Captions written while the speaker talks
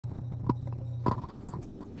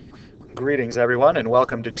Greetings everyone, and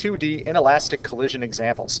welcome to 2D inelastic collision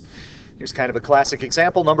examples. Here's kind of a classic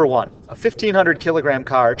example number one. A 1,500 kilogram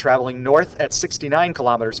car traveling north at 69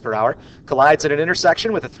 kilometers per hour collides at an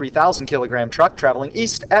intersection with a 3,000 kilogram truck traveling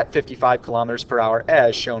east at 55 kilometers per hour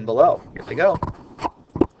as shown below. Here we go.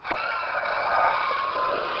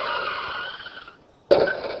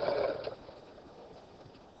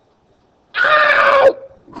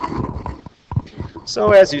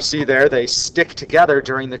 So as you see there, they stick together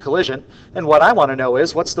during the collision, and what I want to know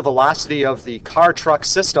is what's the velocity of the car-truck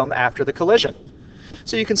system after the collision.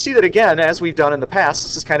 So you can see that again, as we've done in the past,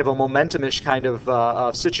 this is kind of a momentum-ish kind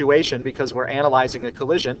of situation because we're analyzing a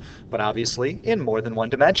collision, but obviously in more than one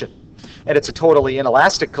dimension. And it's a totally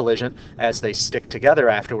inelastic collision as they stick together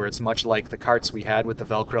afterwards, much like the carts we had with the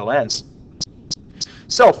Velcro ends.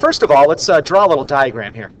 So first of all, let's draw a little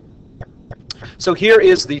diagram here. So here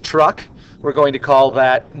is the truck. We're going to call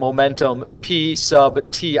that momentum P sub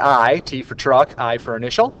Ti, T for truck, I for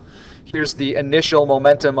initial. Here's the initial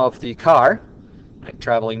momentum of the car, right,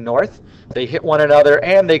 traveling north. They hit one another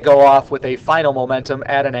and they go off with a final momentum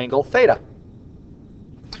at an angle theta.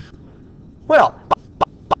 Well,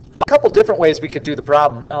 a couple different ways we could do the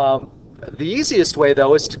problem. The easiest way,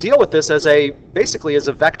 though, is to deal with this as basically as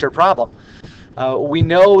a vector problem. We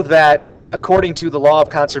know that according to the law of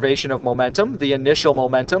conservation of momentum, the initial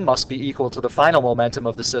momentum must be equal to the final momentum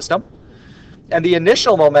of the system. And the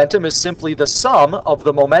initial momentum is simply the sum of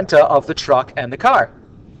the momenta of the truck and the car.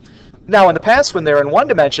 Now, in the past, when they're in one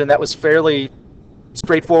dimension, that was fairly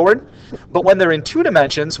straightforward. But when they're in two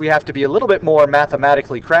dimensions, we have to be a little bit more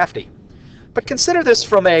mathematically crafty. But consider this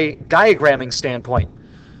from a diagramming standpoint.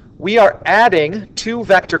 We are adding two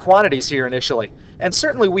vector quantities here initially. And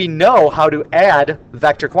certainly we know how to add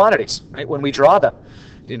vector quantities, right, when we draw them.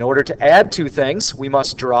 In order to add two things, we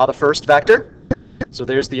must draw the first vector. So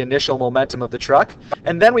there's the initial momentum of the truck.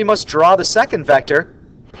 And then we must draw the second vector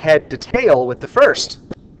head to tail with the first.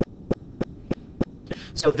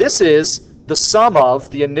 So this is the sum of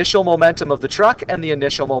the initial momentum of the truck and the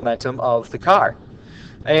initial momentum of the car.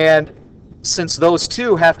 And since those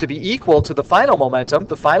two have to be equal to the final momentum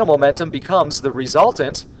becomes the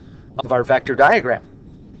resultant of our vector diagram.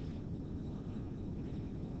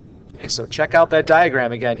 Okay, so check out that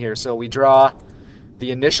diagram again here. So we draw the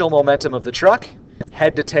initial momentum of the truck,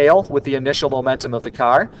 head to tail with the initial momentum of the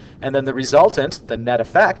car, and then the resultant, the net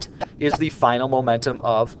effect, is the final momentum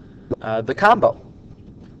of the combo.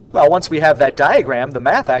 Well, once we have that diagram, the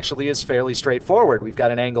math actually is fairly straightforward. We've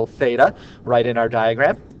got an angle theta right in our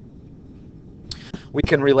diagram. We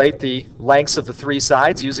can relate the lengths of the three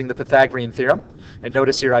sides using the Pythagorean theorem. And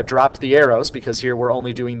notice here I've dropped the arrows because here we're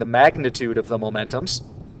only doing the magnitude of the momentums.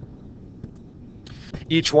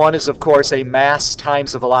 Each one is, of course, a mass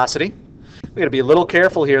times the velocity. We've got to be a little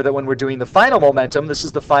careful here that when we're doing the final momentum, this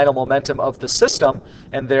is the final momentum of the system,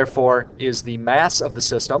 and therefore is the mass of the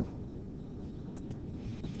system.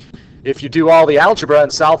 If you do all the algebra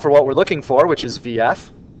and solve for what we're looking for, which is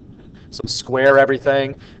VF, so square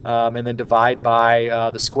everything, and then divide by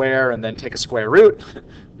the square, and then take a square root,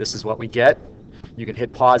 this is what we get. You can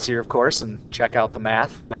hit pause here, of course, and check out the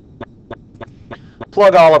math.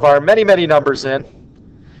 Plug all of our many, many numbers in.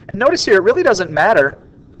 And notice here, it really doesn't matter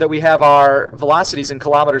that we have our velocities in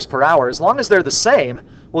kilometers per hour. As long as they're the same,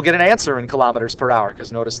 we'll get an answer in kilometers per hour,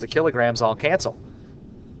 because notice the kilograms all cancel.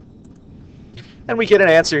 And we get an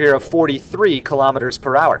answer here of 43 kilometers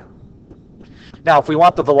per hour. Now, if we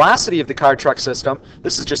want the velocity of the car-truck system,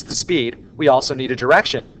 this is just the speed. We also need a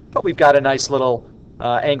direction. But we've got a nice little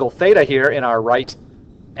angle theta here in our right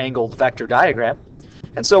angled vector diagram.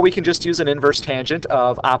 And so we can just use an inverse tangent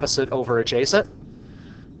of opposite over adjacent.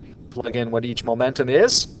 Plug in what each momentum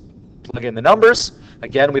is. Plug in the numbers.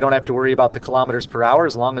 Again, we don't have to worry about the kilometers per hour.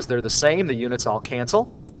 As long as they're the same, the units all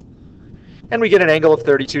cancel. And we get an angle of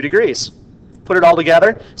 32 degrees. Put it all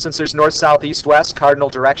together. Since there's north, south, east, west, cardinal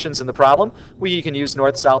directions in the problem, we can use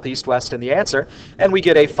north, south, east, west in the answer, and we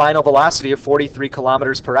get a final velocity of 43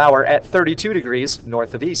 kilometers per hour at 32 degrees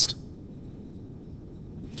north of east.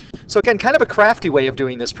 So again, kind of a crafty way of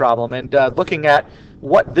doing this problem, and looking at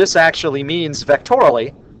what this actually means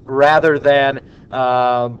vectorially, rather than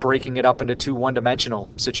breaking it up into two one-dimensional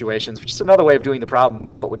situations, which is another way of doing the problem,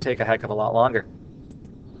 but would take a heck of a lot longer.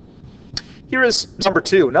 Here is number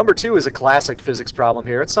two. Number two is a classic physics problem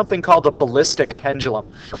here. It's something called a ballistic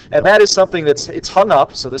pendulum. And that is something it's hung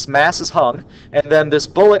up, so this mass is hung, and then this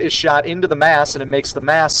bullet is shot into the mass, and it makes the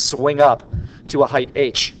mass swing up to a height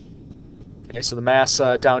h. Okay, so the mass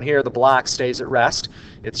down here, the block, stays at rest.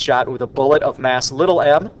 It's shot with a bullet of mass little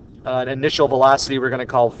m, an initial velocity we're going to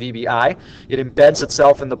call VBI. It embeds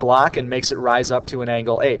itself in the block and makes it rise up to an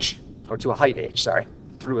angle h, or to a height h, sorry.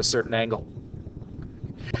 through a certain angle.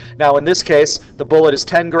 Now in this case, the bullet is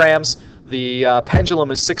 10 grams, the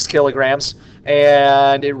pendulum is 6 kilograms,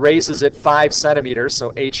 and it raises it 5 centimeters,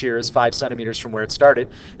 so h here is 5 centimeters from where it started,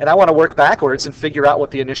 and I want to work backwards and figure out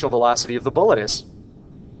what the initial velocity of the bullet is.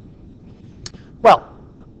 Well,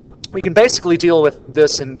 we can basically deal with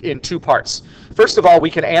this in two parts. First of all, we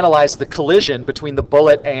can analyze the collision between the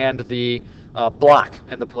bullet and the block,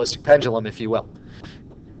 and the ballistic pendulum, if you will.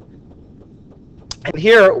 And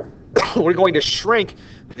here, we're going to shrink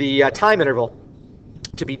the time interval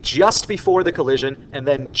to be just before the collision and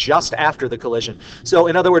then just after the collision. So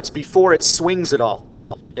in other words, before it swings at all.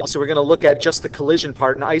 So we're going to look at just the collision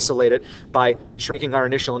part and isolate it by shrinking our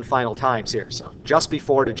initial and final times here. So just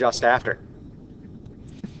before to just after.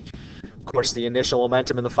 Of course, the initial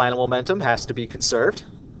momentum and the final momentum has to be conserved.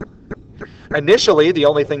 Initially, the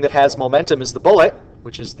only thing that has momentum is the bullet,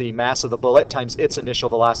 which is the mass of the bullet times its initial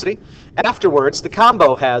velocity. Afterwards, the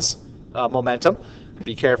combo has momentum.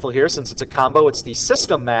 Be careful here, since it's a combo, it's the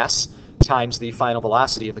system mass times the final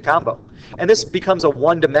velocity of the combo. And this becomes a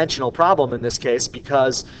one-dimensional problem in this case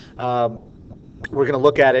because we're going to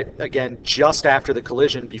look at it, again, just after the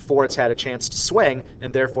collision, before it's had a chance to swing,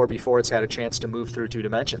 and therefore before it's had a chance to move through 2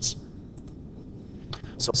 dimensions.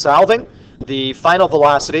 So solving, the final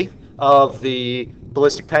velocity of the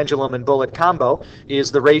ballistic pendulum and bullet combo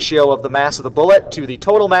is the ratio of the mass of the bullet to the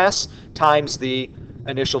total mass times the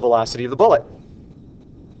initial velocity of the bullet.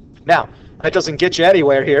 Now, that doesn't get you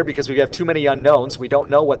anywhere here because we have too many unknowns. We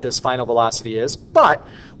don't know what this final velocity is, but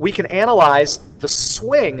we can analyze the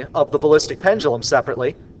swing of the ballistic pendulum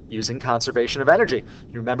separately using conservation of energy.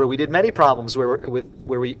 You remember we did many problems where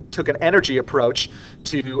we took an energy approach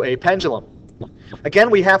to a pendulum.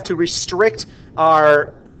 Again, we have to restrict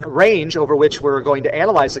our range over which we're going to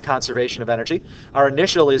analyze the conservation of energy. Our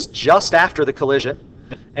initial is just after the collision,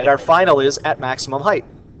 and our final is at maximum height.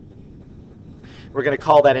 We're going to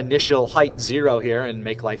call that initial height 0 here and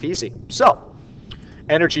make life easy. So,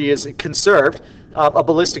 energy is conserved. A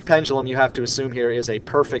ballistic pendulum, you have to assume here, is a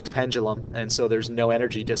perfect pendulum, and so there's no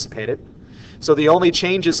energy dissipated. So the only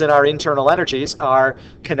changes in our internal energies are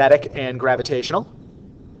kinetic and gravitational,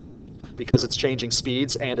 because it's changing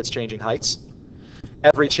speeds and it's changing heights.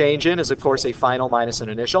 Every change in is, of course, a final minus an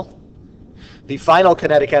initial. The final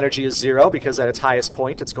kinetic energy is 0 because at its highest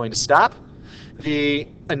point it's going to stop. The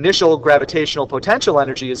initial gravitational potential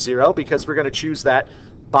energy is 0 because we're going to choose that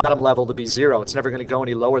bottom level to be 0. It's never going to go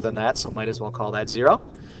any lower than that, so might as well call that 0.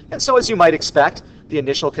 And so as you might expect, the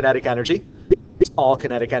initial kinetic energy is all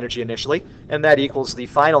kinetic energy initially, and that equals the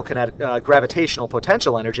final gravitational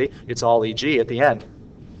potential energy. It's all Eg at the end.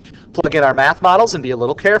 Plug in our math models and be a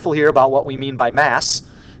little careful here about what we mean by mass.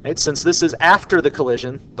 Right? Since this is after the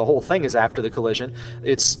collision, the whole thing is after the collision,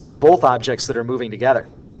 it's both objects that are moving together.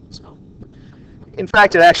 So, in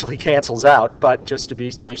fact, it actually cancels out, but just to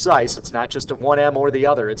be precise, it's not just a 1m or the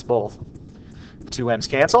other, it's both. 2 m's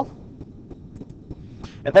cancel.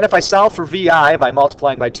 And then if I solve for VI by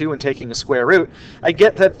multiplying by 2 and taking the square root, I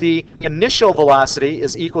get that the initial velocity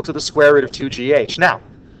is equal to the square root of 2gh. Now,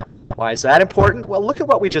 why is that important? Well, look at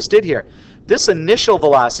what we just did here. This initial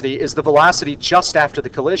velocity is the velocity just after the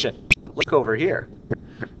collision. Look over here.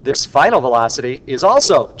 This final velocity is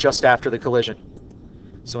also just after the collision.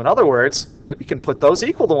 So in other words, we can put those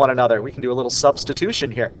equal to one another. We can do a little substitution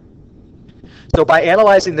here. So by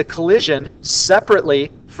analyzing the collision separately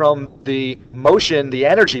from the motion, the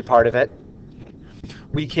energy part of it,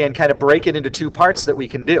 we can kind of break it into two parts that we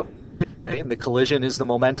can do. And the collision is the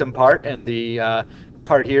momentum part, and the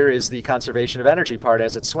part here is the conservation of energy part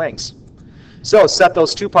as it swings. So set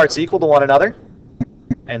those two parts equal to one another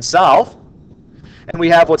and solve. And we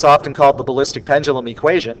have what's often called the ballistic pendulum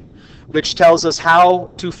equation, which tells us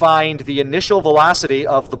how to find the initial velocity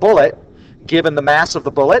of the bullet given the mass of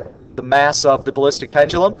the bullet, the mass of the ballistic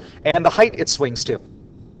pendulum, and the height it swings to.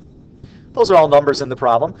 Those are all numbers in the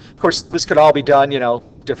problem. Of course, this could all be done,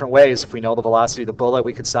 different ways. If we know the velocity of the bullet,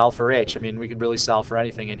 we could solve for h. I mean, we could really solve for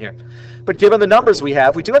anything in here. But given the numbers we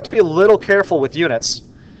have, we do have to be a little careful with units.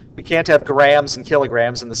 We can't have grams and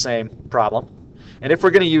kilograms in the same problem. And if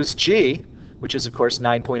we're going to use g, which is, of course,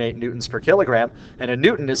 9.8 newtons per kilogram, and a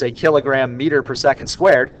newton is a kilogram meter per second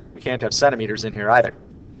squared, we can't have centimeters in here either.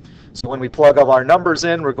 So when we plug all our numbers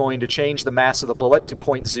in, we're going to change the mass of the bullet to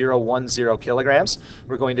 0.010 kilograms.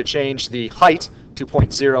 We're going to change the height to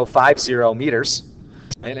 0.050 meters.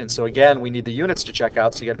 And so again, we need the units to check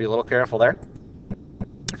out, so you got to be a little careful there.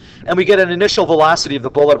 And we get an initial velocity of the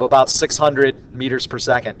bullet of about 600 meters per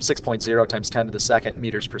second, 6.0 times 10 to the second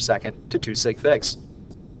meters per second to 2 sig figs.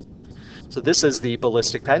 So this is the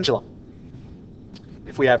ballistic pendulum.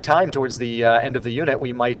 If we have time towards the end of the unit,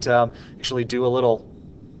 we might actually do a little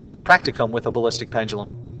practicum with a ballistic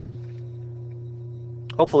pendulum.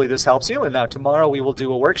 Hopefully this helps you, and now tomorrow we will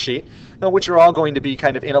do a worksheet, which are all going to be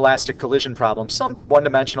kind of inelastic collision problems, some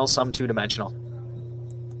one-dimensional, some two-dimensional.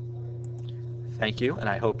 Thank you, and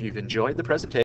I hope you've enjoyed the presentation.